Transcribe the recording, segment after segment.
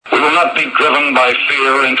not be driven by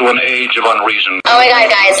fear into an age of unreason. Oh my God,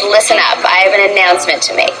 guys, listen up. I have an announcement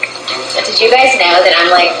to make. Did you guys know that I'm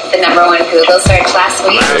like the #1 Google search last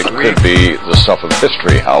week? It could be the stuff of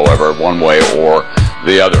history, however, one way or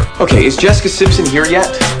the other. Okay, is Jessica Simpson here yet?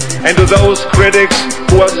 And to those critics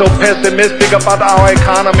who are so pessimistic about our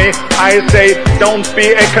economy, I say, don't be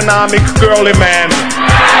economic girly man.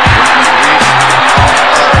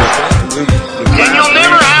 And you'll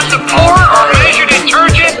never have to pour or measure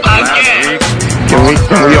detergent again. Can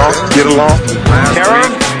we all get along? Terror,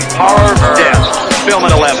 horror, death. Film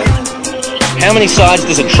at 11. How many sides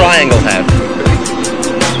does a triangle have?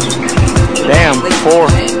 Damn, 4.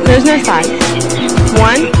 There's no side.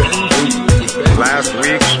 1. Last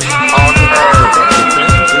week on Earth.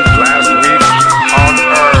 Last week on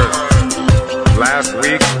Earth. Last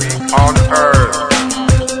week on Earth.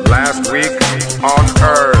 Last week on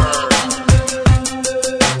Earth.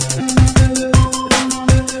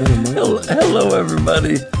 Hello,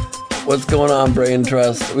 everybody. What's going on, Brain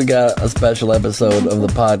Trust? We got a special episode of the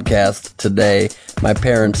podcast today. My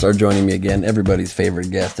parents are joining me again, everybody's favorite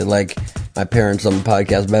guest. They like my parents on the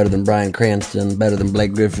podcast better than Bryan Cranston, better than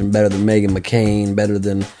Blake Griffin, better than Meghan McCain, better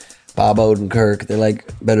than Bob Odenkirk. They like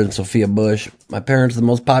better than Sophia Bush. My parents are the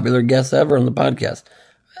most popular guests ever on the podcast.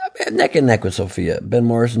 Neck and neck with Sophia. Ben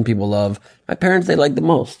Morrison, people love. My parents, they like the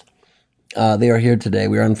most. They are here today.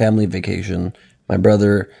 We are on family vacation. My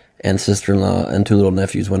brother and sister-in-law and 2 little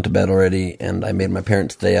nephews went to bed already, and I made my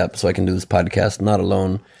parents stay up so I can do this podcast not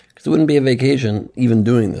alone, because it wouldn't be a vacation even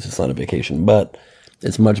doing this. It's not a vacation, but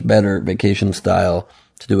it's much better vacation style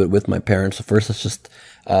to do it with my parents. So first, let's just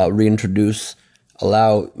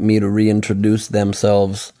allow me to reintroduce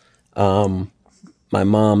themselves. My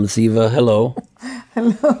mom, Ziva, hello.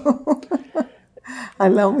 Hello.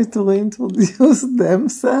 Allow me to reintroduce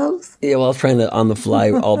themselves? Yeah, well, I was trying to, on the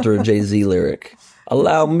fly, alter a Jay-Z lyric.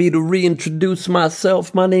 Allow me to reintroduce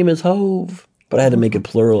myself. My name is Hove. But I had to make it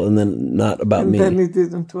plural and then not about me. And then it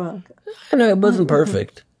didn't work. I know, it wasn't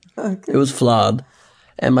perfect. Okay. It was flawed.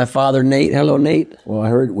 And my father, Nate. Hello, Nate. Well, I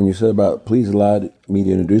heard when you said about please allow me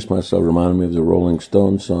to introduce myself, reminded me of the Rolling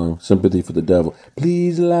Stones song, Sympathy for the Devil.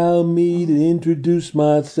 Please allow me to introduce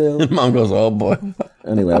myself. And Mom goes, oh, boy.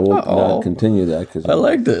 Anyway, I won't not continue that. Cause I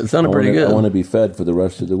liked it. It sounded pretty good. I want to be fed for the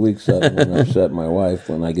rest of the week, so I don't want to upset my wife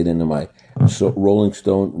when I get into my Rolling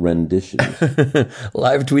Stone renditions.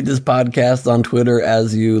 Live tweet this podcast on Twitter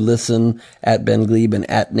as you listen at Ben Glebe and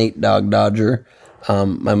at Nate Dog Dodger.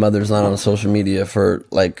 My mother's not on social media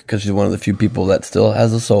because she's one of the few people that still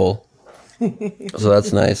has a soul. So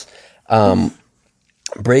that's nice.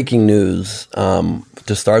 Breaking news,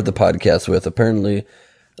 to start the podcast with. Apparently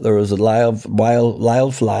there was a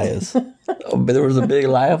wildfires. There was a big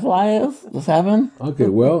wildfires. What's happened? Okay,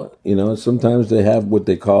 well, sometimes they have what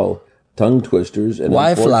they call tongue twisters. And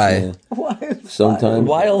Wildfly. Sometimes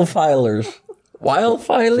wildfilers.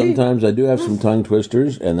 Wildfiley? Sometimes I do have some tongue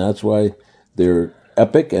twisters, and that's why they're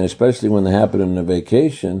epic, and especially when they happen on a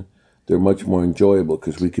vacation, they're much more enjoyable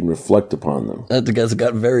because we can reflect upon them. That guys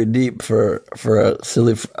got very deep for a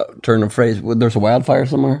silly turn of phrase. There's a wildfire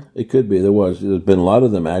somewhere? It could be. There's been a lot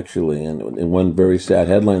of them, actually. And in one very sad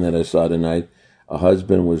headline that I saw tonight, a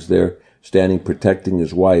husband was there standing protecting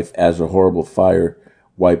his wife as a horrible fire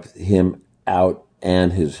wiped him out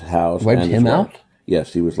and his house. Wiped him out?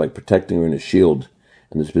 Yes, he was like protecting her in a shield.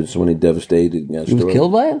 And there's been so many devastating stories. He was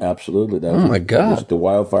killed by it? Absolutely. Oh, my God. The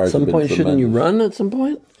wildfires. At some point, shouldn't you run at some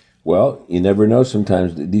point? Well, you never know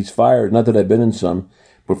sometimes. These fires, not that I've been in some,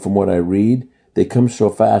 but from what I read, they come so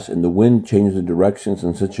fast and the wind changes the directions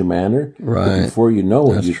in such a manner that before you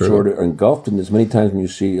know it, you're sort of engulfed in this. Many times when you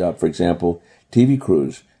see, for example, TV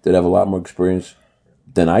crews that have a lot more experience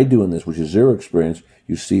than I do in this, which is zero experience,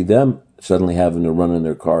 you see them suddenly having to run in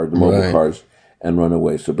their car, the mobile cars, and run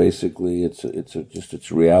away. So basically,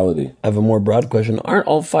 it's reality. I have a more broad question. Aren't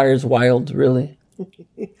all fires wild, really?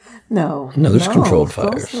 No. No, there's controlled fires.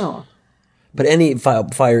 Of course not. But any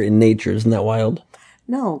fire in nature, isn't that wild?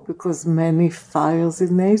 No, because many fires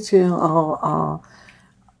in nature are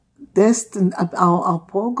destined, are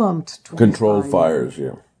programmed to controlled fires,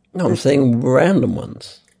 yeah. No, I'm saying random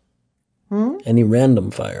ones. Any random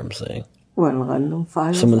fire, I'm saying. Well, random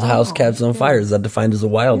fires. Someone's house catches on fire. Is that defined as a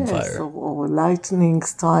wildfire? Yes, or lightning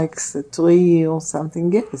strikes a tree or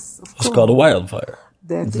something. Yes, of course. It's called a wildfire.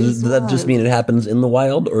 Does that just mean it happens in the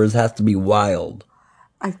wild, or it has to be wild?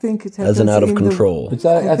 I think it happens as in out of control.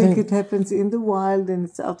 I think it happens in the wild and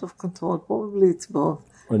it's out of control. Probably it's both.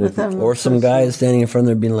 Or some guy is standing in front of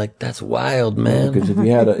there being like, "That's wild, man." Because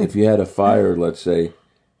if you had a fire, let's say,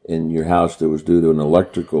 in your house that was due to an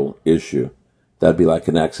electrical issue, that'd be like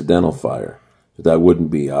an accidental fire. But that wouldn't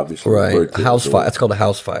be obviously right. A house fire. It's called a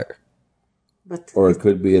house fire. Or it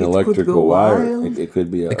could be an electrical wire. It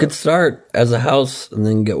could be. It could start as a house and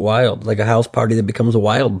then get wild, like a house party that becomes a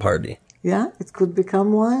wild party. Yeah, it could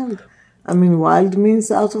become wild. I mean, wild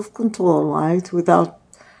means out of control, right? Without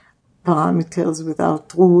parameters,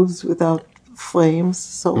 without rules, without frames.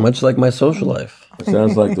 So much like my social life. It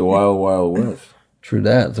sounds like the Wild Wild West. True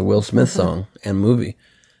that. It's a Will Smith song and movie.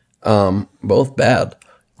 Both bad.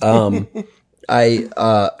 I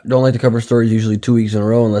don't like to cover stories usually 2 weeks in a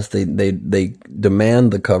row unless they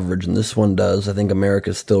demand the coverage, and this one does. I think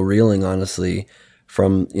America's still reeling, honestly,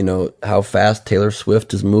 from, how fast Taylor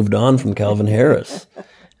Swift has moved on from Calvin Harris.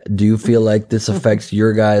 Do you feel like this affects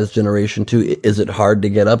your guys' generation too? Is it hard to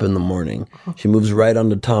get up in the morning? She moves right on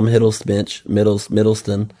to Tom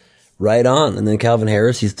Hiddleston, right on. And then Calvin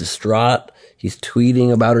Harris, he's distraught. He's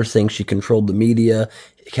tweeting about her, saying she controlled the media.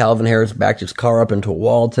 Calvin Harris backed his car up into a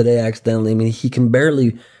wall today accidentally. I mean, he can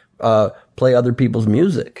barely play other people's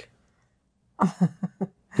music.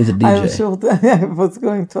 He's a DJ. I'm sure that I was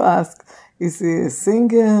going to ask, is he a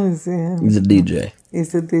singer? He's a DJ.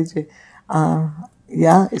 He's a DJ.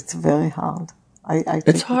 Yeah, it's very hard. I think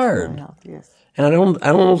it's hard. Very hard, yes. And I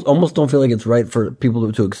almost don't feel like it's right for people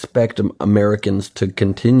to expect Americans to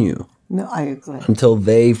continue. No, I agree. Until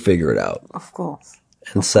they figure it out. Of course.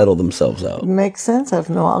 And settle themselves out. It makes sense. I have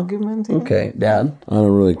no argument here. Okay, Dad? I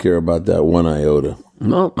don't really care about that one iota.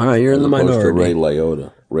 No, all right, you're in the minority. To Ray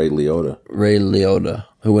Liotta. Ray Liotta,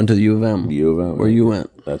 who went to the U of M. The U of M. Where you went.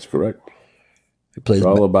 That's correct. It's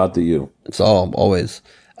all about the U. It's always.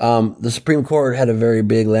 The Supreme Court had a very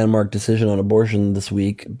big landmark decision on abortion this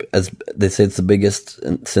week. As they say, it's the biggest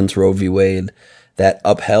since Roe v. Wade, that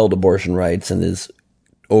upheld abortion rights and is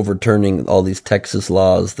overturning all these Texas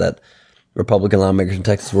laws that Republican lawmakers in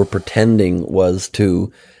Texas were pretending was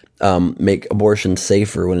to make abortion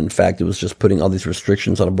safer, when in fact it was just putting all these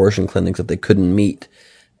restrictions on abortion clinics that they couldn't meet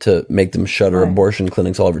to make them shutter abortion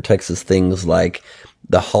clinics all over Texas. Things like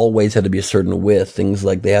the hallways had to be a certain width. Things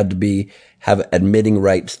like they had to have admitting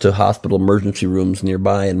rights to hospital emergency rooms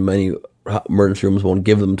nearby, and many emergency rooms won't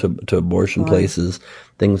give them to abortion places.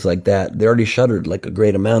 Things like that. They already shuttered like a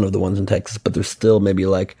great amount of the ones in Texas, but there's still maybe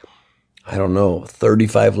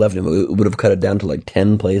 35 left. It would have cut it down to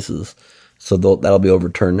 10 places. So that'll be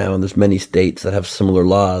overturned now. And there's many states that have similar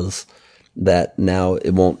laws that now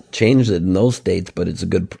it won't change it in those states, but it's a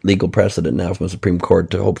good legal precedent now from the Supreme Court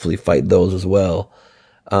to hopefully fight those as well.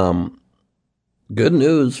 Good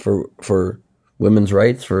news for women's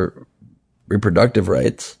rights, for reproductive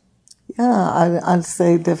rights. Yeah, I'll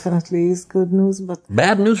say definitely is good news, but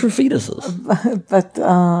bad news for fetuses. But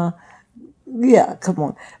yeah, come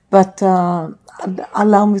on. But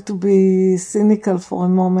allow me to be cynical for a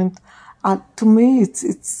moment. To me,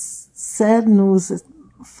 it's sad news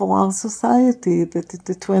for our society that in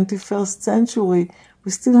the 21st century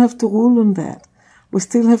we still have to rule on that. We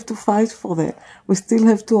still have to fight for that. We still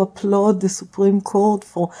have to applaud the Supreme Court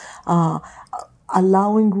for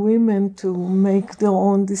allowing women to make their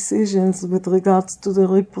own decisions with regards to the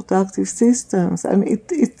reproductive systems. I mean,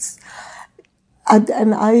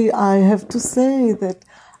 I have to say that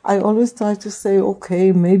I always try to say,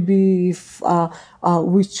 okay, maybe if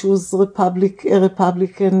we choose a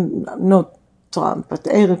Republican, not Trump, but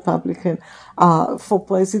a Republican for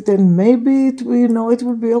president, maybe it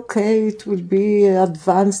will be okay, it will be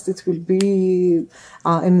advanced, it will be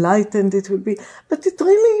enlightened, it will be, but it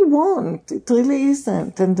really won't, it really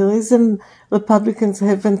isn't. And the reason Republicans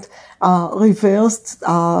haven't reversed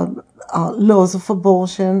laws of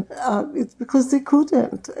abortion, it's because they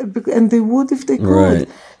couldn't, and they would if they could. Right.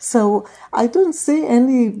 So I don't see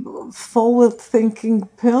any forward-thinking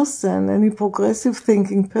person, any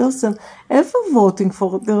progressive-thinking person ever voting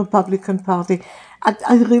for the Republican Party.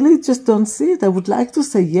 I really just don't see it. I would like to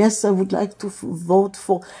say, yes, I would like to vote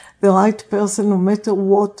for the right person no matter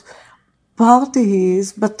what party he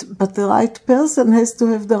is, but the right person has to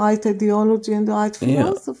have the right ideology and the right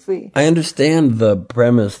philosophy. Yeah. I understand the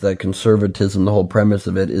premise that conservatism, the whole premise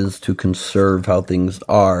of it is to conserve how things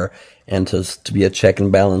are and to be a check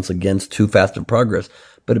and balance against too fast of progress.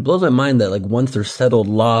 But it blows my mind that once there's settled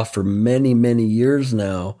law for many, many years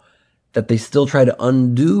now, that they still try to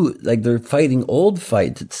undo, they're fighting old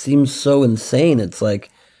fights. It seems so insane. It's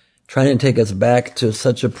trying to take us back to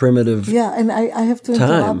such a primitive time. Yeah, and I have to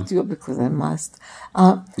interrupt you because I must.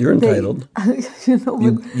 You're entitled.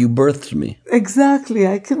 You birthed me. Exactly.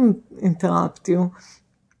 I couldn't interrupt you.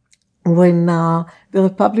 when the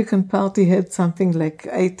Republican Party had something like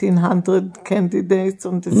 1,800 candidates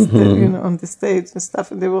on the on the stage and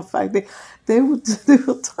stuff, and they were fighting. They were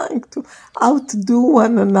trying to outdo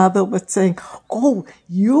one another, but saying, "Oh,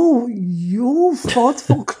 you fought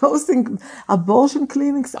for closing abortion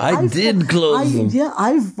clinics. I did close them. Yeah,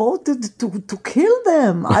 I voted to kill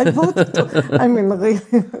them. I voted to." I mean, really.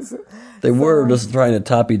 They were just trying to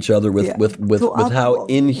top each other with how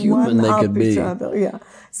inhuman they could be. Yeah.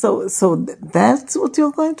 So that's what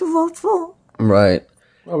you're going to vote for? Right.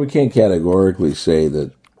 Well, we can't categorically say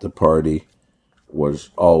that the party was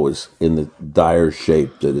always in the dire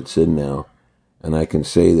shape that it's in now. And I can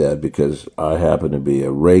say that because I happen to be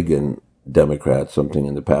a Reagan Democrat, something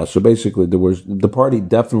in the past. So basically, the party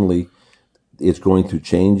definitely is going through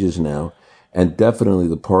changes now. And definitely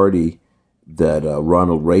the party that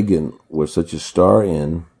Ronald Reagan was such a star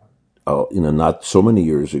in, not so many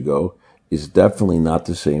years ago, is definitely not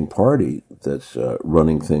the same party that's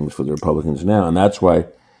running things for the Republicans now. And that's why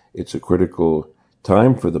it's a critical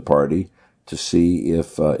time for the party to see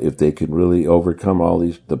if they can really overcome all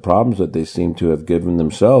the problems that they seem to have given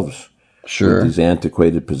themselves. Sure. With these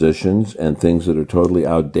antiquated positions and things that are totally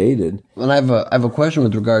outdated. And I have a question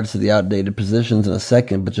with regards to the outdated positions in a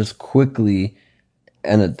second, but just quickly,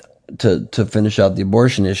 and to finish out the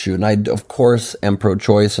abortion issue. And I, of course, am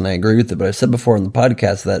pro-choice, and I agree with it. But I said before in the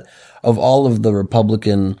podcast that of all of the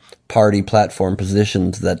Republican Party platform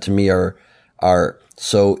positions that to me are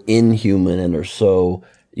so inhuman and are so,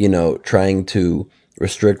 trying to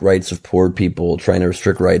restrict rights of poor people, trying to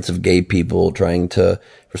restrict rights of gay people, trying to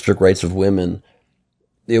restrict rights of women.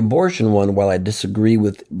 The abortion one, while I disagree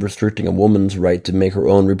with restricting a woman's right to make her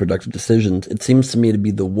own reproductive decisions, it seems to me to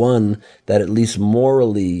be the one that at least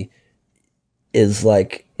morally is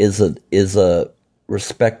a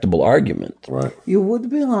respectable argument. Right. You would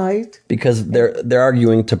be right. Because they're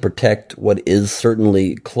arguing to protect what is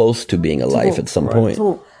certainly close to being a life at some point.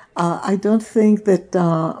 True. I don't think that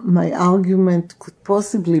my argument could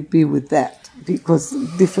possibly be with that, because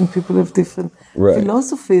different people have different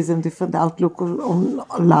philosophies and different outlook on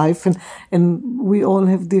life, and we all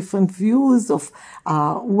have different views of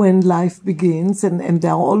when life begins, and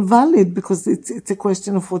they're all valid because it's a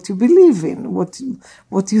question of what you believe in,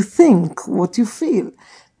 what you think, what you feel.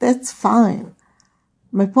 That's fine.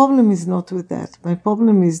 My problem is not with that. My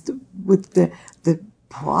problem is with the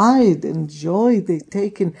pride and joy they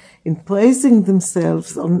take in praising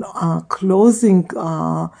themselves on closing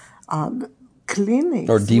clinics.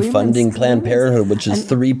 Or defunding Planned Parenthood, which is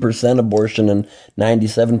 3% abortion and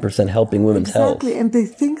 97% helping women's health. Exactly, and they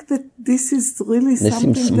think that this is really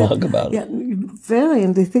something. They seem smug about it. Yeah, very,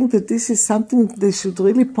 and they think that this is something they should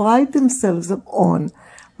really pride themselves on.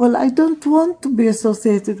 Well, I don't want to be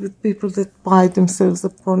associated with people that pride themselves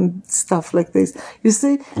upon stuff like this. You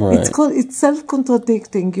see, it's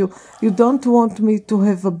self-contradicting. You don't want me to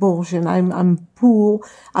have abortion. I'm poor.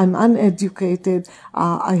 I'm uneducated.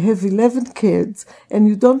 I have 11 kids, and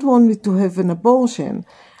you don't want me to have an abortion.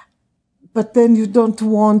 But then you don't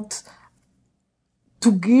want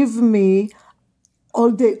to give me all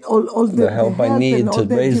the help I need to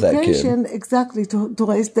raise that kid. Exactly, to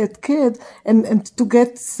raise that kid and to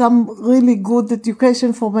get some really good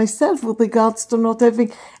education for myself with regards to not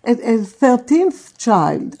having a 13th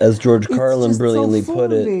child. As George Carlin brilliantly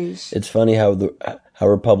put it, it's funny how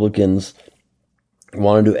Republicans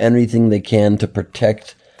want to do anything they can to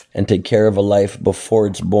protect and take care of a life before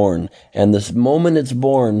it's born. And this moment it's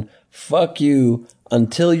born, fuck you.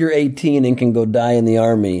 Until you're 18 and can go die in the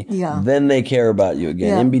army, then they care about you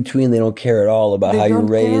again. In between, they don't care at all about how you're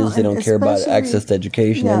raised. They don't care about access to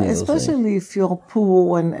education, any of those things. Especially if you're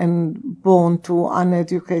poor and born to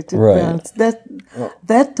uneducated parents.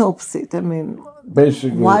 That tops it. I mean,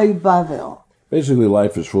 basically, why bother? Basically,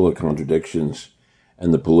 life is full of contradictions,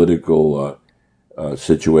 and the political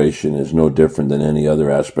situation is no different than any other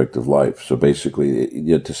aspect of life. So basically,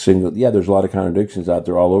 there's a lot of contradictions out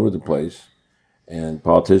there all over the place. And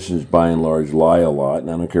politicians, by and large, lie a lot,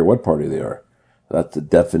 and I don't care what party they are. That's the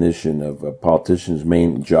definition of a politician's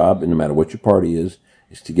main job, and no matter what your party is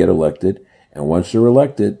to get elected. And once they're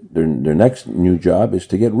elected, their next new job is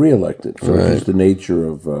to get reelected. So it's just the nature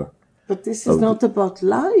of... but this is not about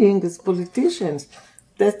lying as politicians.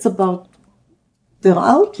 That's about their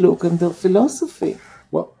outlook and their philosophy.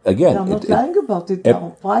 Well, again... They're not lying about it.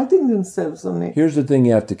 They're priding themselves on it. Here's the thing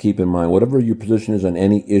you have to keep in mind. Whatever your position is on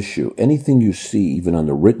any issue, anything you see, even on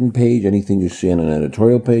the written page, anything you see on an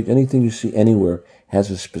editorial page, anything you see anywhere,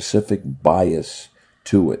 has a specific bias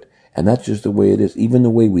to it. And that's just the way it is. Even the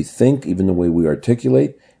way we think, even the way we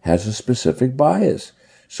articulate, has a specific bias.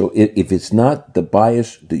 So if it's not the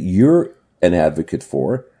bias that you're an advocate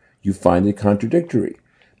for, you find it contradictory.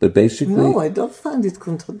 But basically... No, I don't find it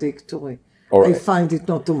contradictory. I find it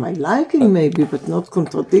not to my liking, maybe, but not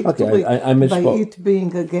contradictory. Okay, I misspoke. By it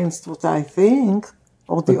being against what I think,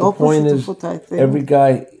 or the opposite of what I think. Every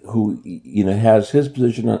guy who has his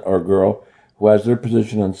position on, or girl who has their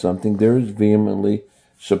position on something, they're as vehemently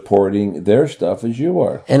supporting their stuff as you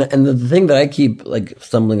are. And the thing that I keep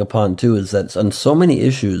stumbling upon too is that on so many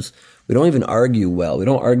issues we don't even argue well. We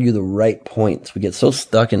don't argue the right points. We get so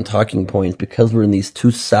stuck in talking points because we're in these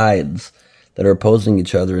two sides that are opposing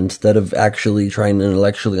each other instead of actually trying to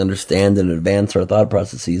intellectually understand and advance our thought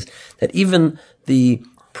processes, that even the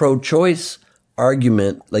pro-choice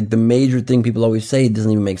argument, the major thing people always say,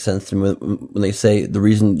 doesn't even make sense to me when they say the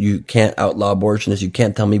reason you can't outlaw abortion is you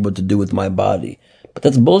can't tell me what to do with my body. But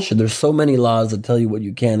that's bullshit. There's so many laws that tell you what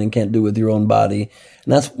you can and can't do with your own body.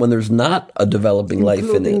 And that's when there's not a developing life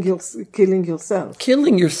in it. Killing yourself.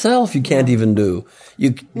 Killing yourself you can't even do.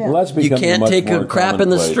 You can't take a crap in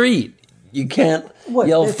the street. You can't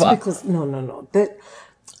yell fuck. Because, no.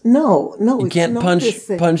 You can't punch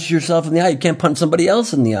yourself in the eye. You can't punch somebody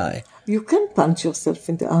else in the eye. You can punch yourself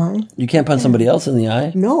in the eye. You can't punch somebody else in the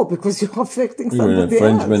eye. No, because you're affecting somebody else.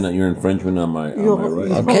 You're infringement on my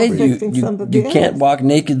right. Okay, you can't walk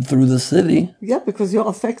naked through the city. Yeah, because you're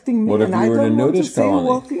affecting me. What if you were in a nudist colony?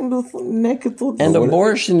 Walking naked through the city. And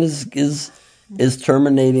abortion is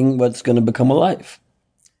terminating what's going to become a life.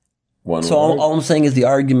 All I'm saying is the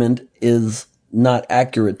argument is not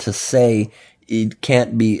accurate to say it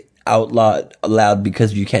can't be allowed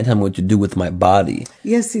because you can't tell me what to do with my body.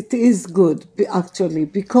 Yes, it is good, actually,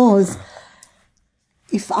 because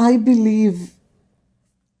if I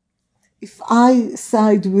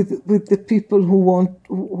side with the people who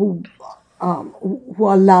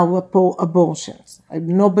allow abortions.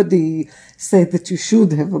 Nobody said that you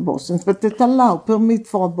should have abortions, but that permit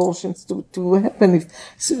for abortions to happen if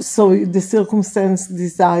so the circumstance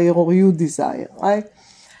desire or you desire, right?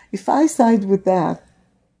 If I side with that,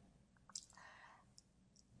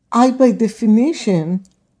 I by definition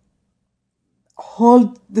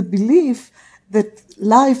hold the belief that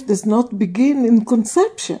life does not begin in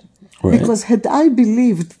conception. Right. Because had I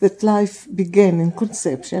believed that life began in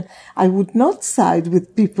conception, I would not side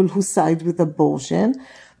with people who side with abortion,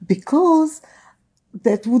 because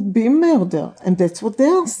that would be murder. And that's what they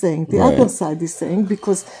are saying. The other side is saying,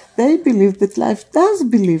 because they believe that life does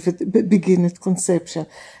begin at conception.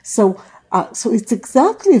 So it's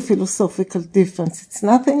exactly a philosophical difference. It's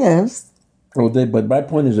nothing else. But my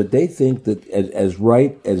point is that they think that as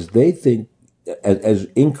right as they think, as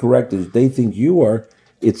incorrect as they think you are,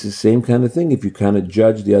 it's the same kind of thing. If you kind of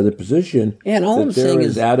judge the other position, and all I'm saying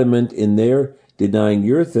is adamant in their denying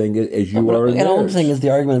your thing as you are in theirs. And all I'm saying is the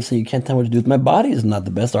argument of saying you can't tell me what to do with my body is not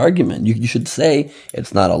the best argument. You should say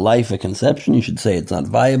it's not a life at conception. You should say it's not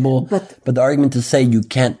viable. But the argument to say you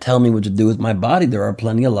can't tell me what to do with my body, there are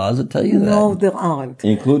plenty of laws that tell you that. No, there aren't.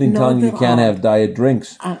 Including telling you can't have diet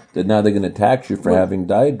drinks. That now they're going to tax you for having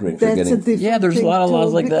diet drinks. There's a lot of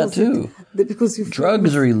laws like that too. Because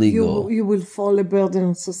drugs are illegal. You will fall a burden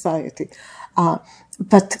on society.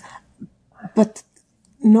 But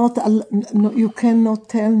you cannot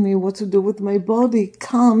tell me what to do with my body.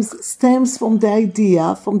 Stems from the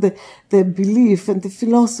idea, from the belief and the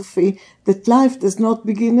philosophy that life does not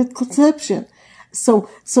begin at conception. So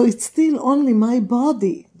it's still only my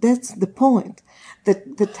body. That's the point.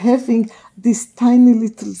 That having this tiny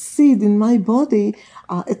little seed in my body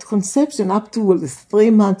at conception up to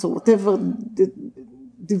 3 months or whatever the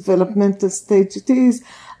developmental stage it is,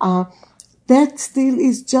 that still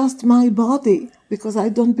is just my body, because I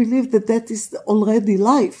don't believe that is already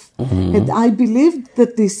life. Mm-hmm. And I believed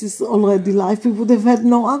that this is already life, we would have had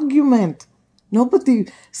no argument. Nobody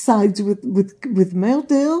sides with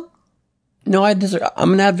murder. No, I disagree.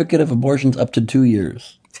 I'm an advocate of abortions up to 2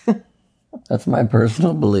 years. That's my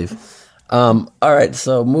personal belief. All right,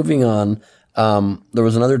 so moving on. There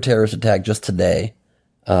was another terrorist attack just today.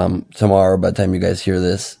 Tomorrow, by the time you guys hear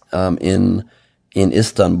this, in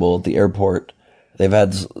Istanbul at the airport. They've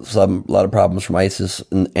had a lot of problems from ISIS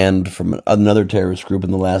and from another terrorist group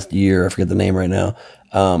in the last year. I forget the name right now.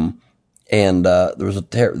 There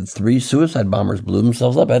was 3 suicide bombers blew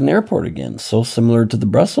themselves up at an airport again. So similar to the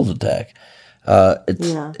Brussels attack.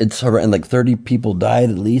 It's and 30 people died,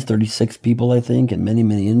 at least 36 people, I think, and many,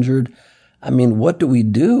 many injured. I mean, what do we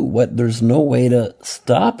do? There's no way to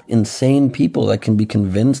stop insane people that can be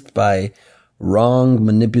convinced by wrong,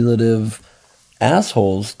 manipulative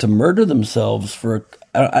assholes to murder themselves for.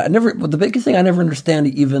 The biggest thing I never understand,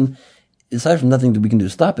 even aside from nothing that we can do to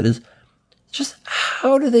stop it, is just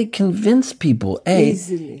how do they convince people? A,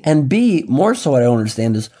 easily. And B, more so, what I don't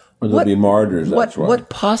understand is Or they'll be martyrs, that's why. What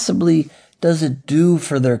possibly does it do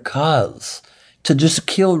for their cause? To just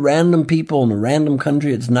kill random people in a random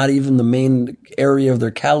country, it's not even the main area of their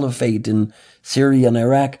caliphate in Syria and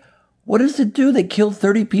Iraq. What does it do? They killed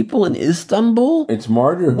 30 people in Istanbul? It's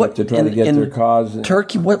martyrhood to try to get their cause.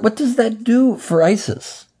 Turkey, what does that do for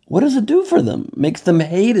ISIS? What does it do for them? Makes them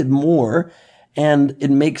hated more, and it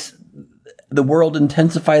makes the world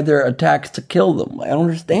intensify their attacks to kill them. I don't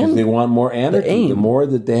understand. Because they want more anarchy. The more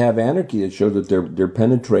that they have anarchy, it shows that they're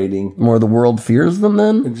penetrating. More the world fears them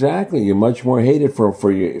then? Exactly. You're much more hated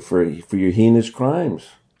for your heinous crimes.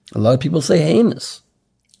 A lot of people say heinous.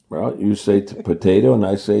 Well, you say potato and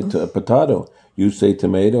I say potato. You say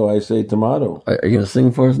tomato, I say tomato. Are you going to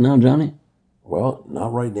sing for us now, Johnny? Well,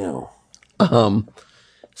 not right now.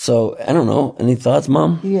 So, I don't know. Any thoughts,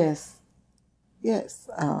 Mom? Yes.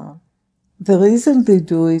 The reason they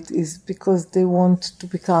do it is because they want to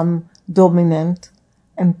become dominant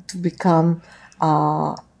and to become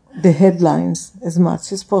the headlines as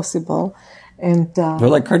much as possible. And they're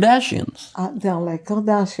like Kardashians. They're like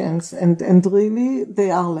Kardashians, and really they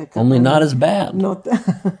are like. Only not as bad. Not that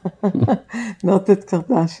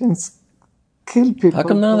Kardashians kill people. How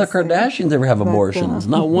come none of the Kardashians ever have abortions?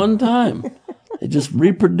 Not one time. They just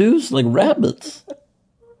reproduce like rabbits.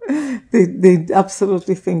 They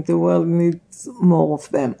absolutely think the world needs more of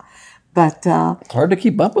them, but it's hard to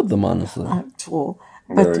keep up with them, honestly. True,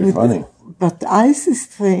 very funny. But ISIS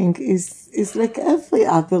thing is like every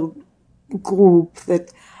other group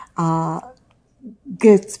that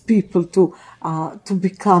gets people to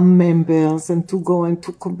become members and to go and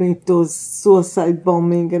to commit those suicide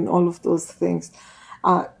bombing and all of those things.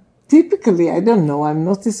 Typically, I don't know. I'm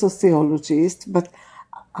not a sociologist, but.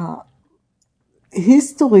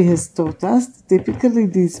 History has taught us that typically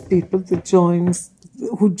these people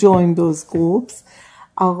who join those groups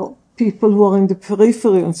are people who are in the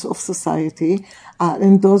periphery of society,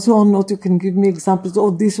 and those who are not, you can give me examples.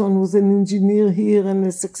 Oh, this one was an engineer here and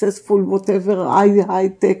a successful whatever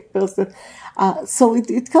high-tech person. So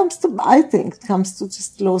it comes to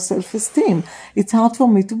just low self-esteem. It's hard for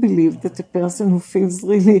me to believe that a person who feels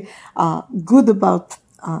really good about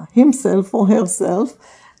himself or herself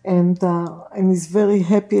and is very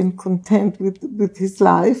happy and content with his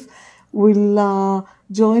life will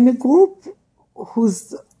join a group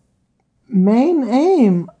whose main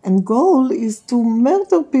aim and goal is to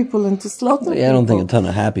murder people and to slaughter people. I don't think a ton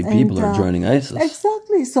of happy people are joining ISIS.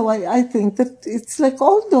 Exactly. So I think that it's like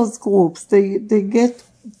all those groups, they get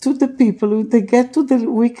to the people, they get to the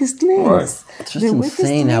weakest links. Right. It's just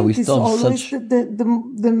insane how we still have such...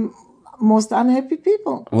 the most unhappy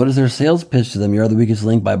people. What is their sales pitch to them? You're the weakest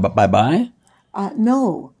link. Bye.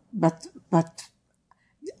 No, but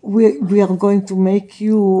we are going to make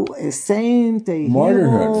you a saint, a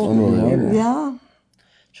hero. Yeah.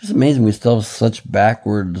 It's just amazing. We still have such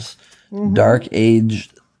backwards, dark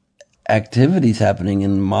age activities happening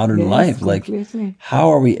in modern life. Completely. Like, how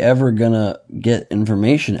are we ever gonna get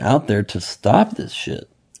information out there to stop this shit?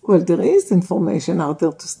 Well, there is information out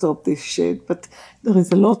there to stop this shit, but there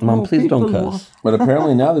is a lot more please people. don't cuss. But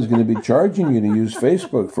apparently now there's going to be charging you to use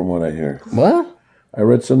Facebook, from what I hear. What? I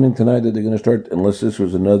read something tonight that they're going to start, unless this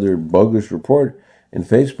was another bogus report, in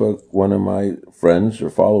Facebook, one of my friends or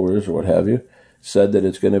followers or what have you said that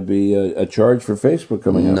it's going to be a charge for Facebook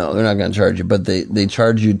coming up. No, they're not going to charge you, but they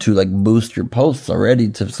charge you to like boost your posts already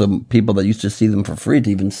to some people that used to see them for free to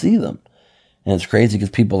even see them. And it's crazy because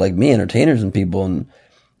people like me, entertainers and people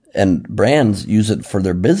and brands use it for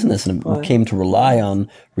their business, and it came to rely on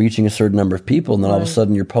reaching a certain number of people, and then all of a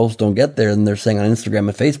sudden your posts don't get there, and they're saying on Instagram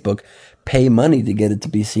and Facebook, pay money to get it to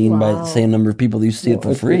be seen by the same number of people that you see it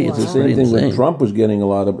for free. It's the same thing when Trump was getting a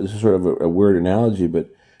lot of, this is sort of a weird analogy, but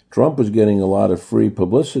Trump was getting a lot of free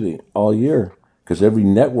publicity all year because every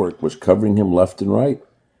network was covering him left and right.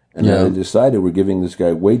 And then they decided we're giving this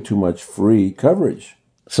guy way too much free coverage.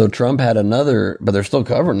 So Trump had another, but they're still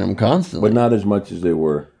covering him constantly. But not as much as they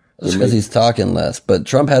were. It's because he's talking less. But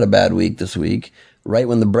Trump had a bad week this week, right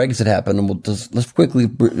when the Brexit happened. And let's quickly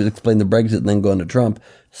explain the Brexit and then go into Trump.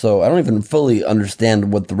 So I don't even fully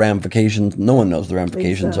understand what the ramifications, no one knows the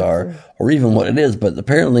ramifications are, or even what it is. But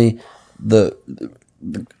apparently the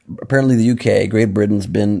UK, Great Britain's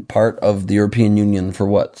been part of the European Union for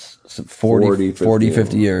what? 40,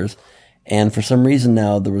 50 years. And for some reason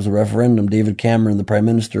now there was a referendum. David Cameron, the Prime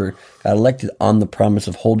Minister, got elected on the promise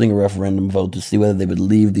of holding a referendum vote to see whether they would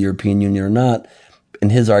leave the European Union or not.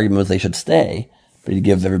 And his argument was they should stay, but he'd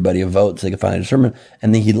give everybody a vote so they could finally determine.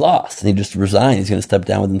 And then he lost, and he just resigned. He's going to step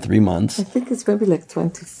down within 3 months. I think it's maybe like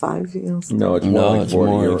 25 years. No, it's more like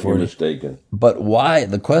 40. You're mistaken. But why?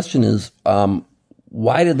 The question is,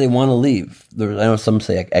 why did they want to leave? I know some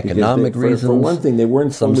say economic reasons. For one thing, they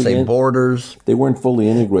weren't. Some say borders. They weren't fully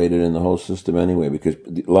integrated in the whole system anyway, because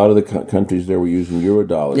a lot of the countries there were using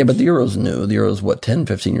Eurodollars. Yeah, but the euro's new. The euro's 10,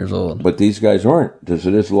 15 years old. But these guys aren't. So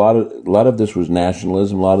there's a lot of this was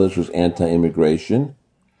nationalism. A lot of this was anti-immigration,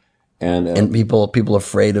 and people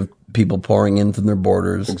afraid of people pouring in from their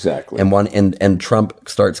borders. Exactly. And Trump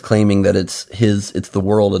starts claiming that it's the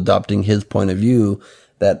world adopting his point of view,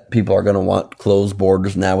 that people are going to want closed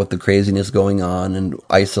borders now with the craziness going on, and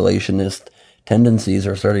isolationist tendencies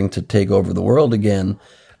are starting to take over the world again.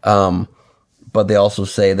 But they also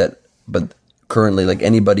say that, currently, like,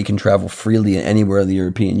 anybody can travel freely anywhere in the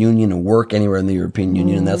European Union and work anywhere in the European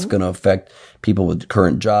Union, and that's going to affect people with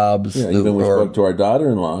current jobs. Yeah, even we spoke to our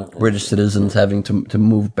daughter-in-law. Now, citizens having to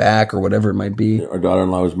move back or whatever it might be. Our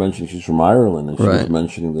daughter-in-law was mentioning she's from Ireland, and she was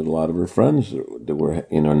mentioning that a lot of her friends that were,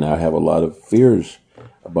 now have a lot of fears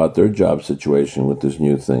about their job situation with this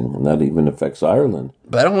new thing, and that even affects Ireland.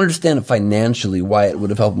 But I don't understand financially why it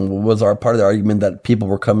would have helped them. Was part of the argument that people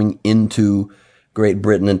were coming into Great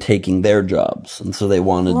Britain and taking their jobs, and so they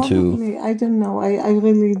wanted to... I don't know. I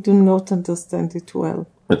really do not understand it well.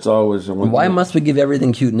 It's always... Why must we give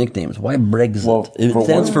everything cute nicknames? Why Brexit? Well, it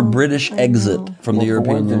stands for British exit from the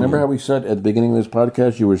European Union. Remember how we said at the beginning of this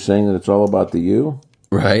podcast, you were saying that it's all about the EU?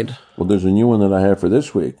 Right. Well, there's a new one that I have for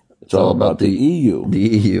this week. It's all about the EU. The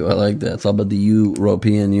EU, I like that. It's all about the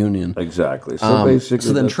European Union. Exactly. So basically...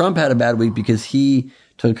 So then Trump had a bad week because he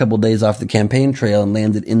took a couple of days off the campaign trail and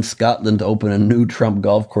landed in Scotland to open a new Trump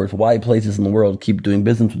golf course. Why places in the world keep doing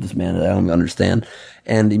business with this man, I don't understand.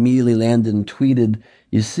 And immediately landed and tweeted,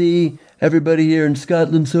 "You see, everybody here in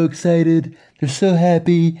Scotland so excited. They're so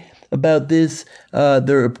happy about this.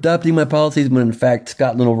 They're adopting my policies," when in fact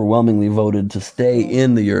Scotland overwhelmingly voted to stay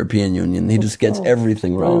in the European Union. He just gets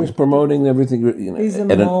everything wrong. He was promoting everything. He's a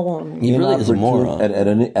moron. He really is a moron. At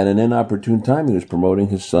an inopportune time, he was promoting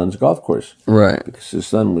his son's golf course. Right. Because his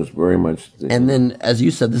son was very much... And then, as you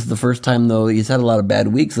said, this is the first time, though, he's had a lot of bad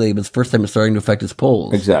weeks lately, but it's the first time it's starting to affect his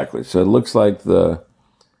polls. Exactly. So it looks like the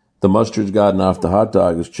mustard's gotten off the hot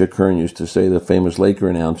dog, as Chick Hearn used to say, the famous Laker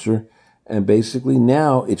announcer. And basically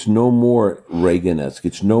now it's no more Reagan-esque.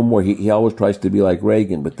 It's no more, he always tries to be like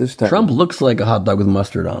Reagan, but this time... Trump looks like a hot dog with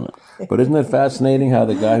mustard on it. But isn't it fascinating how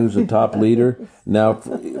the guy who's a top leader now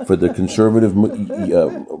for the conservative,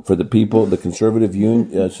 for the people, the conservative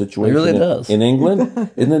situation really does. In England?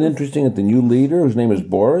 Isn't it interesting that the new leader, whose name is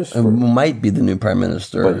Boris? Might be the new prime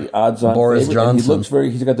minister. But odds on Boris favorite,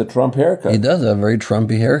 Johnson. He's got the Trump haircut. He does have a very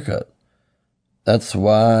Trumpy haircut. That's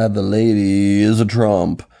why the lady is a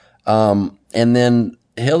Trump. And then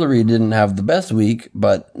Hillary didn't have the best week,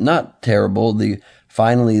 but not terrible.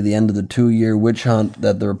 Finally, the end of the 2-year witch hunt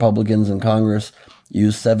that the Republicans in Congress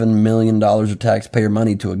used $7 million of taxpayer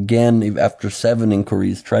money to, again, after 7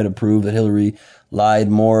 inquiries, try to prove that Hillary lied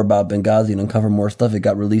more about Benghazi and uncover more stuff. It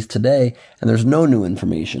got released today, and there's no new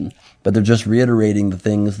information, but they're just reiterating the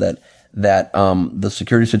things that the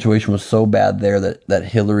security situation was so bad there that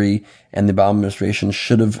Hillary and the Obama administration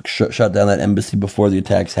should have shut down that embassy before the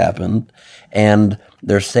attacks happened. And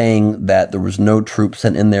they're saying that there was no troops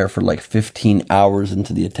sent in there for like 15 hours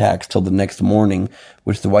into the attacks till the next morning,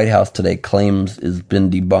 which the White House today claims has been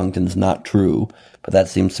debunked and is not true. But that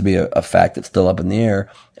seems to be a fact that's still up in the air.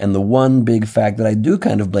 And the one big fact that I do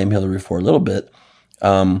kind of blame Hillary for a little bit,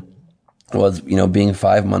 was, being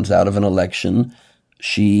 5 months out of an election,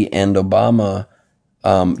 she and Obama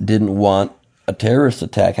didn't want a terrorist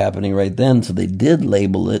attack happening right then, so they did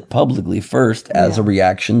label it publicly first as a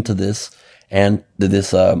reaction to this and to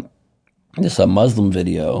this Muslim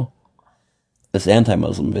video, this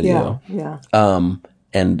anti-Muslim video.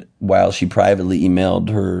 And while she privately emailed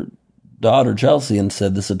her daughter Chelsea and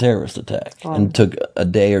said this is a terrorist attack, and took a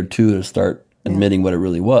day or two to start admitting what it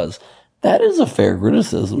really was. That is a fair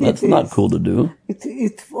criticism. That's not cool to do.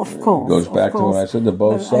 It of course goes back to what I said. That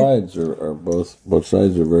both sides are both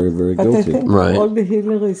sides are very, very guilty. I think all the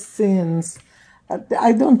Hillary sins.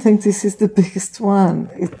 I don't think this is the biggest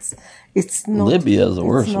one. It's not. Libya is the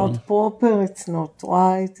worst one. It's not proper. It's not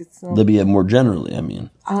right. It's not. Libya more generally, I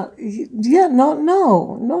mean. Not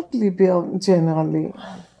Libya generally.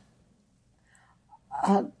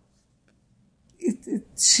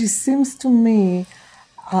 She seems to me.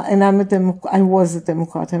 And I was a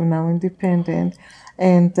Democrat, I'm now independent,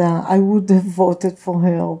 and I would have voted for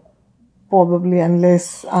her probably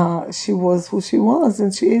unless she was who she was,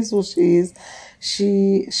 and she is who she is.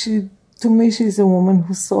 To me, she's a woman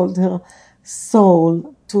who sold her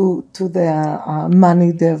soul to the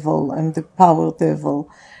money devil and the power devil,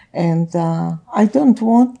 and I don't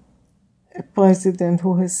want a president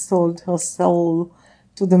who has sold her soul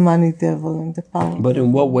the money devil and the power. But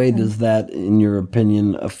in what way does that, in your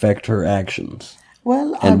opinion, affect her actions?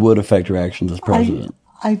 Well, would affect her actions as president?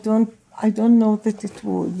 I don't know that it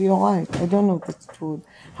would. You're right. I don't know that it would.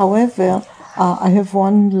 However, I have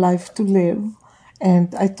one life to live,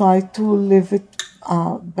 and I try to live it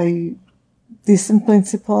by decent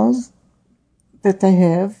principles that I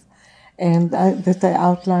have, and that I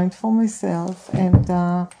outlined for myself, and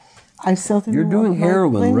I certainly. You're doing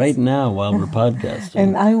heroin right now while we're podcasting,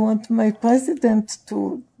 and I want my president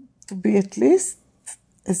to be at least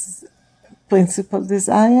as principled as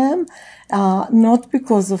I am, not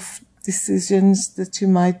because of decisions that she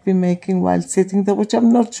might be making while sitting there, which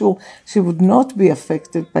I'm not sure she would not be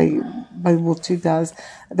affected by what she does.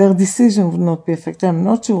 Their decision would not be affected. I'm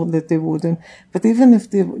not sure that they wouldn't. But even if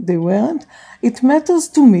they weren't, it matters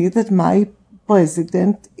to me that my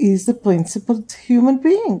president is a principled human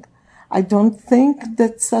being. I don't think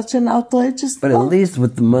that's such an outrageous But thought. at least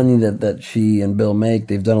with the money that she and Bill make,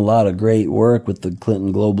 they've done a lot of great work with the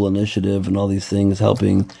Clinton Global Initiative and all these things,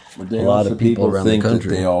 helping a lot of people around the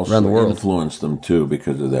country, they also around the world. influence them too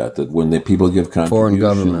because of that. That when people give contributions, foreign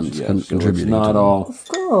governments contributing. It's not all.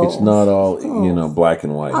 It's not all black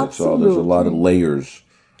and white. It's all. There's a lot of layers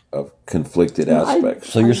of conflicted aspects.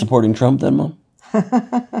 So you're supporting Trump then, Mom?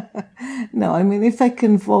 No, I mean, if I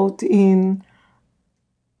can vote in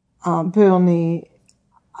Bernie,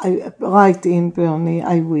 write in Bernie,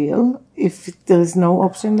 I will. If there is no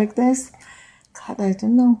option like this, God, I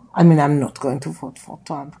don't know. I mean, I'm not going to vote for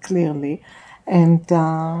Trump, clearly. And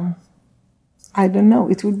I don't know.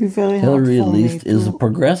 It would be very hard for me. Hillary, at least, is a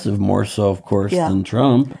progressive more so, of course, than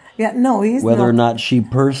Trump. Yeah, no, he's Whether or not she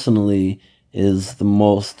personally is the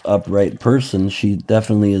most upright person, she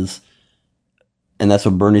definitely is. And that's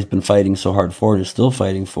what Bernie's been fighting so hard for, and is still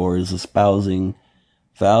fighting for, is espousing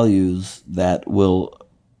values that will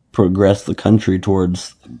progress the country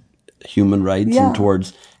towards human rights and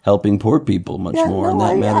towards helping poor people much more, and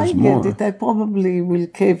that matters more. I get it. I probably will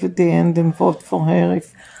cave at the end and vote for her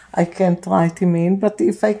if I can't write him in, but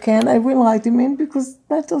if I can, I will write him in because it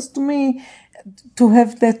matters to me to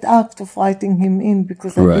have that act of writing him in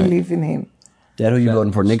because I believe in him. Dad, who you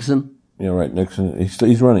voting for, Nixon? Yeah, right, Nixon.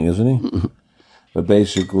 He's running, isn't he? But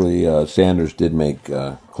basically, Sanders did make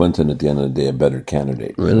Clinton, at the end of the day, a better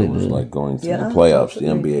candidate. Really? It was like going through the playoffs, the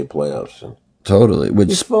NBA playoffs. And totally.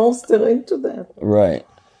 He forced her into that. Right.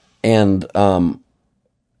 And,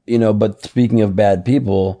 but speaking of bad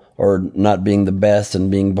people, or not being the best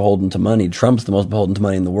and being beholden to money, Trump's the most beholden to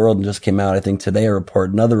money in the world, and just came out, I think today,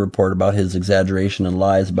 another report about his exaggeration and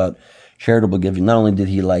lies about charitable giving. Not only did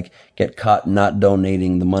he, get caught not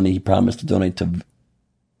donating the money he promised to donate to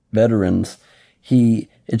veterans,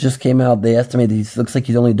 it just came out, they estimated looks like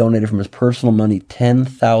he's only donated from his personal money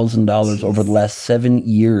 $10,000 over the last 7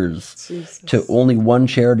 years to only one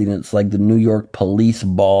charity, and it's like the New York Police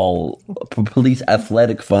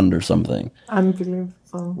Athletic Fund or something. Unbelievable.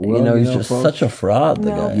 Well, he's just folks, such a fraud, the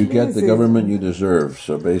guy. You get the government you deserve,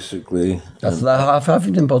 so basically... That's the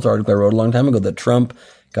Huffington Post article I wrote a long time ago, that Trump,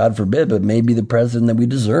 God forbid, but may be the president that we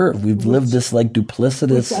deserve. We've lived this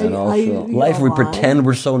duplicitous life. We pretend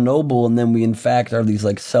we're so noble, and then we in fact are these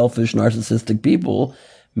selfish, narcissistic people.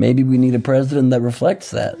 Maybe we need a president that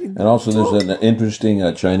reflects that. And also, there's an interesting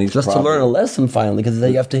Chinese just to learn a lesson finally, because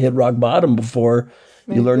you have to hit rock bottom before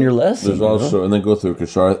you learn your lesson. There's also, and then go through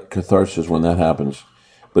catharsis when that happens.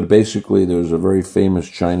 But basically, there's a very famous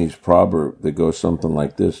Chinese proverb that goes something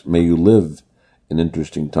like this: "May you live in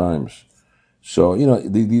interesting times." So,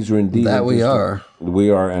 these are indeed... That we are.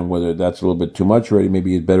 We are, and whether that's a little bit too much already,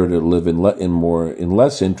 maybe it's better to live in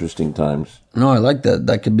less interesting times. No, I like that.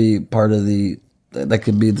 That could be that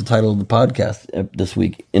could be the title of the podcast this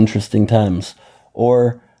week, Interesting Times.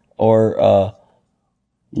 Or Lyled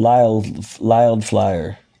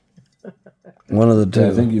Flyer. One of the two.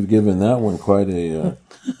 I think you've given that one quite a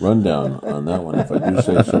rundown on that one, if I do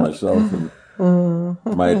say so myself. And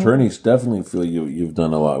my attorneys definitely feel you've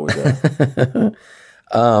done a lot with that.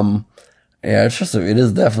 It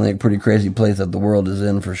is definitely a pretty crazy place that the world is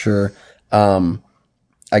in, for sure.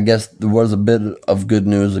 I guess there was a bit of good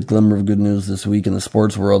news, a glimmer of good news this week in the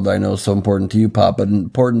sports world that I know is so important to you, Pop, but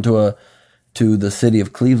important to the city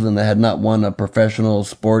of Cleveland that had not won a professional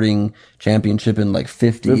sporting championship in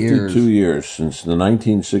 50 years. 52 years since the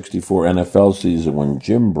 1964 NFL season, when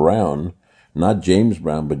Jim Brown, not James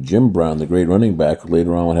Brown, but Jim Brown, the great running back, who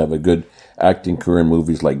later on would have a good acting career in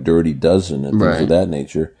movies like Dirty Dozen and things of that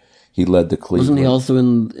nature. He led the Cleveland. Wasn't he also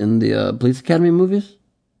in the Police Academy movies?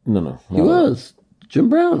 No. He was. Jim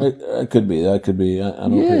Brown. It could be. That could be. I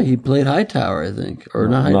don't think. He played Hightower, I think. Or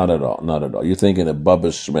not at all. Not at all. You're thinking of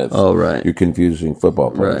Bubba Smith. Oh, right. You're confusing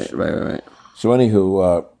football players. Right. So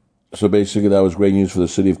anywho, so basically that was great news for the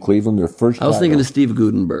city of Cleveland. Their first. I was thinking of Steve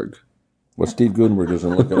Gutenberg. Well, Steve Gutenberg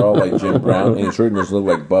doesn't look at all like Jim Brown, and he certainly doesn't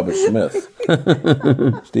look like Bubba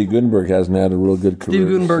Smith. Steve Gutenberg hasn't had a real good career. Steve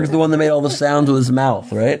Gutenberg's the one that made all the sounds with his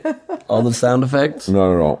mouth, right? All the sound effects?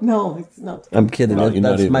 Not at all. No, it's not. I'm kidding.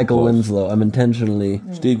 That's Michael Winslow. I'm intentionally...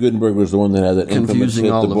 Steve Gutenberg was the one that had that infamous hit,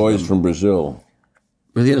 The Boys from Brazil.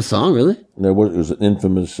 Was he in a song, really? No, it was an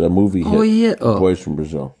infamous movie hit, The Boys from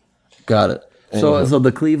Brazil. Got it. So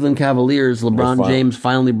the Cleveland Cavaliers, LeBron James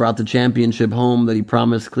finally brought the championship home that he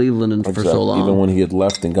promised Cleveland for so long. Even when he had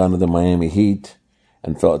left and gone to the Miami Heat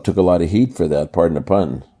and took a lot of heat for that, pardon the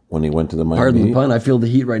pun, when he went to the Miami Heat. Pardon the pun, I feel the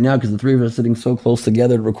heat right now because the three of us are sitting so close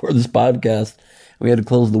together to record this podcast. We had to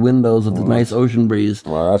close the windows with the nice ocean breeze.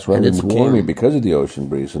 Well, that's why we came here, because of the ocean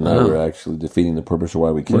breeze. And now we're actually defeating the purpose of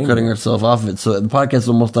why we came We're cutting ourselves off of it. So the podcast is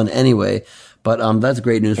almost done anyway. But that's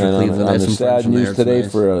great news for Cleveland. On the sad news today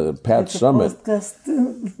for Pat Summit.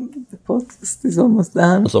 The podcast is almost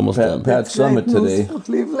done. It's almost done. Pat Summit today. For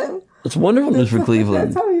Cleveland. It's wonderful news for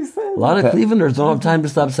Cleveland. That's how you say it. A lot of Clevelanders don't have time to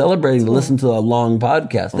stop celebrating to listen to a long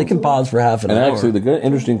podcast. They can pause for half an hour. And actually, the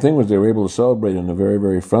interesting thing was they were able to celebrate in a very,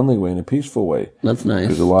 very friendly way, in a peaceful way. That's nice.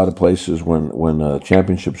 Because a lot of places, when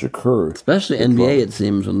championships occur, especially NBA, it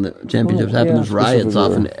seems, when the championships happen, there's riots.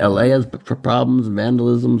 Often LA has problems and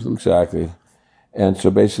vandalisms. Exactly. And so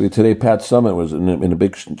basically today, Pat Summit was in a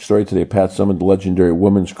big story today. Pat Summit, the legendary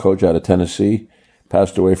women's coach out of Tennessee,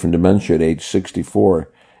 passed away from dementia at age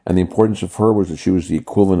 64. And the importance of her was that she was the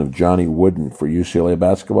equivalent of Johnny Wooden for UCLA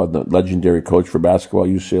basketball, the legendary coach for basketball,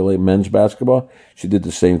 UCLA men's basketball. She did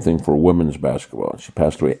the same thing for women's basketball. She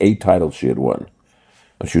passed away. 8 titles she had won.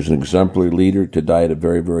 She was an exemplary leader to die at a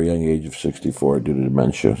very, very young age of 64 due to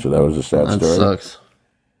dementia. So that was a sad story. That sucks.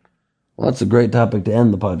 Well, that's a great topic to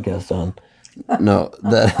end the podcast on. No,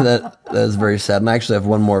 that is very sad. And I actually have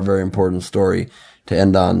one more very important story to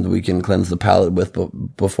end on that we can cleanse the palate with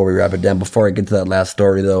before we wrap it down. Before I get to that last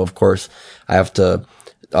story, though, of course, I have to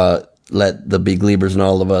let the big Glebers and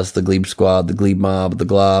all of us, the Glebe Squad, the Glebe Mob, the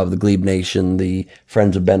Glob, the Glebe Nation, the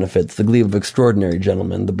Friends of Benefits, the Glebe of Extraordinary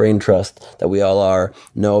Gentlemen, the Brain Trust that we all are,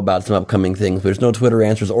 know about some upcoming things. There's no Twitter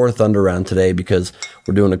answers or Thunder Round today because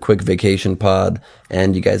we're doing a quick vacation pod,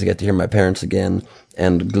 and you guys get to hear my parents again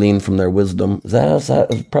and glean from their wisdom. Is that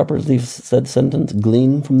a properly said sentence?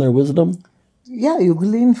 Glean from their wisdom? Yeah, you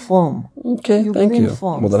glean from. Okay, thank you.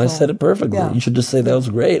 Well, then I said it perfectly. Yeah. You should just say that was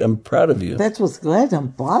great. I'm proud of you. That was great.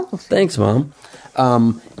 I'm proud of you. Thanks, Mom.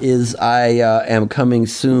 I am coming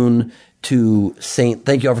soon to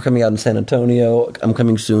thank you all for coming out in San Antonio. I'm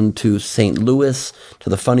coming soon to St. Louis, to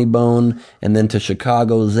the Funny Bone, and then to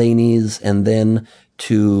Chicago, Zanies, and then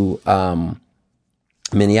to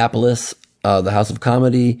Minneapolis, the House of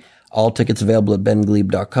Comedy. All tickets available at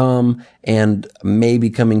benglebe.com, and maybe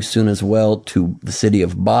coming soon as well to the city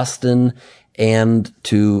of Boston and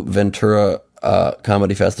to Ventura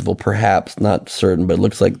Comedy Festival, perhaps, not certain, but it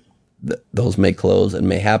looks like those may close and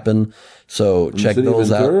may happen. So check those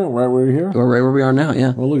Ventura, out. Right where you're here? Right where we are now,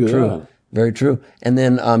 yeah. Well, look at that. Very true. And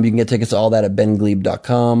then you can get tickets to all that at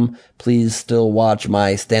benglebe.com. Please still watch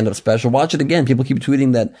my stand-up special. Watch it again. People keep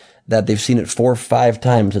tweeting that they've seen it 4 or 5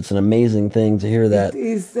 times. It's an amazing thing to hear that. It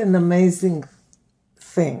is an amazing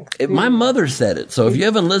thing. My mother said it. So if you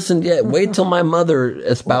haven't listened yet, wait till my mother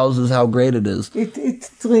espouses how great it is. It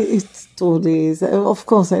truly is. Of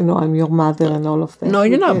course, I know I'm your mother and all of that. No,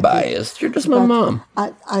 you're not biased. You're just my mom.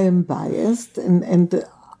 I am biased, and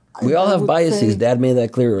we all have biases. Dad made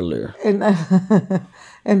that clear earlier. And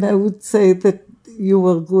I would say that you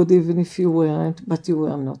were good even if you weren't, but you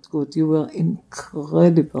were not good. You were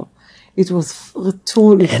incredible. It was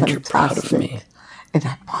truly fantastic. You're proud of me. And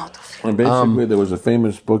I'm proud of you. And basically, there was a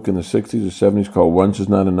famous book in the 60s or 70s called Once Is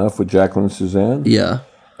Not Enough with Jacqueline Suzanne. Yeah.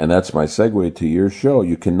 And that's my segue to your show.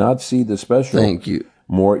 You cannot see the special. Thank you.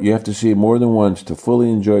 You have to see it more than once to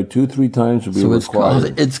fully enjoy. 2-3 times will be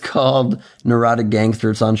required. It's called Neurotic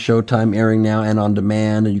Gangster. It's on Showtime, airing now and on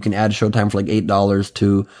demand, and you can add Showtime for like $8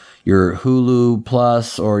 to your Hulu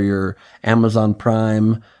Plus or your Amazon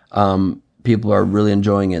Prime. People are really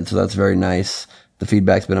enjoying it, so that's very nice. The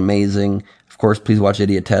feedback's been amazing. Of course, please watch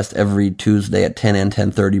Idiot Test every Tuesday at 10 and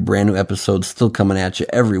 10:30. Brand new episodes still coming at you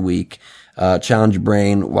every week. Challenge your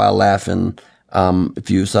brain while laughing. If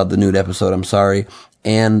you saw the nude episode, I'm sorry.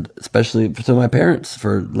 And especially to my parents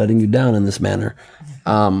for letting you down in this manner.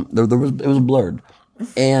 It was blurred.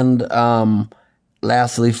 And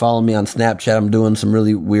lastly, follow me on Snapchat. I'm doing some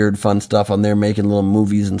really weird, fun stuff on there, making little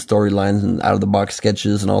movies and storylines and out-of-the-box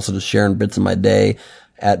sketches, and also just sharing bits of my day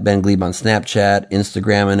at Ben Glebe on Snapchat,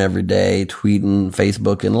 Instagramming every day, tweeting,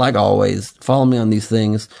 Facebook, and like always, follow me on these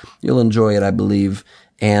things. You'll enjoy it, I believe.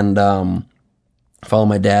 And Follow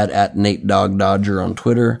my dad at Nate Dog Dodger on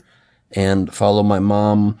Twitter, and follow my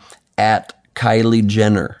mom at Kylie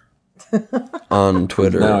Jenner on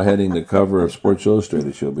Twitter. Now heading the cover of Sports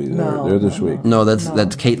Illustrated, she'll be there this week. No, that's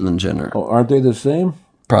Caitlyn Jenner. Oh, aren't they the same?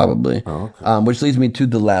 Probably. Oh, okay. Which leads me to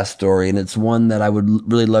the last story, and it's one that I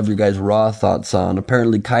would really love your guys' raw thoughts on.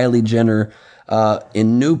 Apparently, Kylie Jenner,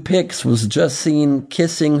 in new pics, was just seen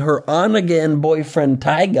kissing her on-again boyfriend,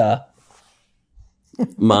 Tyga.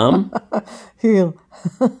 Mom? Here.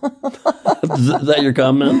 Is that your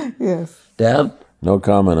comment? Yes. Dad? No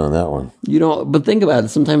comment on that one. But think about it.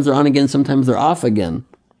 Sometimes they're on again, sometimes they're off again.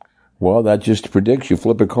 Well, that just predicts. You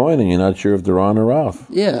flip a coin and you're not sure if they're on or off.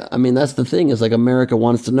 Yeah, I mean, that's the thing. Is like America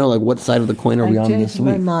wants to know, like, what side of the coin are we on this week?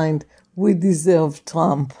 I changed my mind. We deserve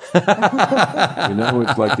Trump.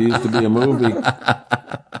 It's like there used to be a movie.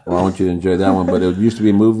 Well, I want you to enjoy that one, but it used to be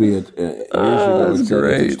a movie years ago. That's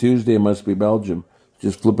great. If it's Tuesday, it must be Belgium.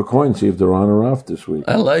 Just flip a coin, see if they're on or off this week.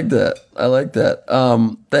 I like that.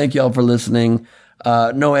 Thank y'all for listening.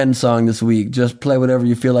 No end song this week. Just play whatever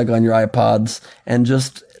you feel like on your iPods and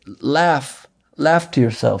just laugh to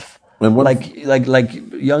yourself. And what like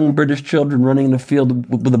young British children running in the field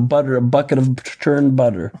with a bucket of churned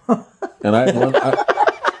butter. And all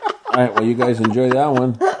right, well, you guys enjoy that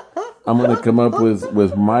one. I'm going to come up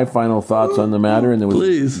with my final thoughts on the matter. And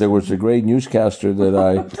there was a great newscaster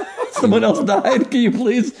that Someone else died. Can you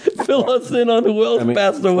please fill us in on who else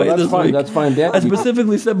passed away this week? That's fine, Dad. I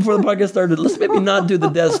specifically said before the podcast started, let's maybe not do the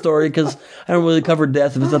death story because I don't really cover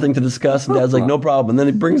death if there's nothing to discuss. And Dad's like, no problem. And then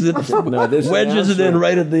he brings it, wedges it in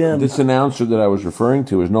right at the end. This announcer that I was referring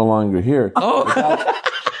to is no longer here. Oh,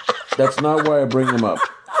 that's not why I bring him up.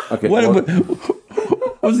 Okay.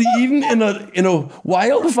 Was he eaten in a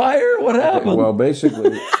wildfire? What happened? Well,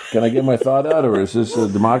 basically, can I get my thought out, or is this a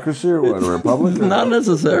democracy or what, a republic? Not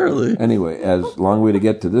necessarily. Anyway, long way to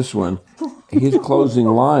get to this one. His closing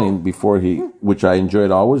line before which I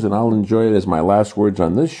enjoyed always, and I'll enjoy it as my last words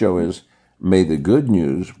on this show is, "May the good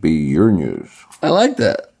news be your news." I like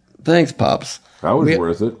that. Thanks, Pops. That was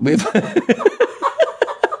worth it. With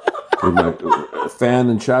my Fan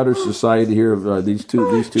and Chowder Society here of these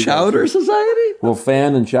two Chowder guys. Society? Well,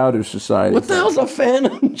 Fan and Chowder Society. What the hell's a Fan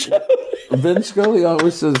and Chowder? Vince Scully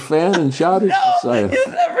always says Fan and Chowder Society. He's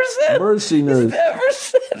never said. Mercy nurse. He's never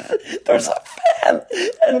said there's a Fan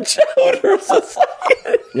and Chowder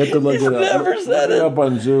Society. You have to look it up. Never said it. Up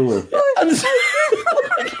on Zulu.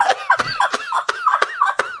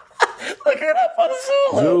 Look it up on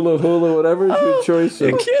Zulu. Zulu, Hulu, whatever is your choice.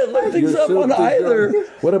 You can't look things up on either.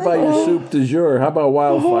 What about your soup du jour? How about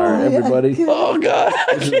wildfire, everybody? Oh, God.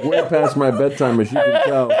 This is way past my bedtime, as you can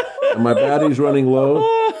tell. And my battery's running low.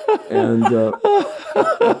 And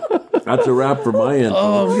that's a wrap for my end.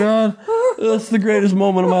 Oh, God. That's the greatest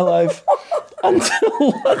moment of my life.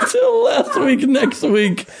 Until last week, next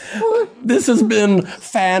week. This has been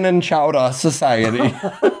Fan and Chowder Society.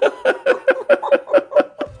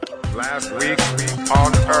 Last week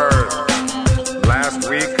on Earth. Last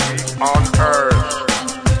week on Earth.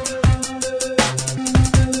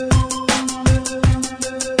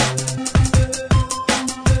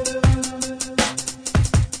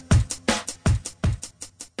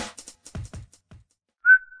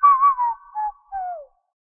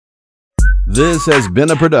 This has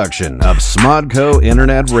been a production of Smodco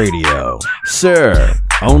Internet Radio. Sir,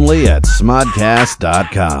 only at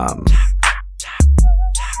smodcast.com.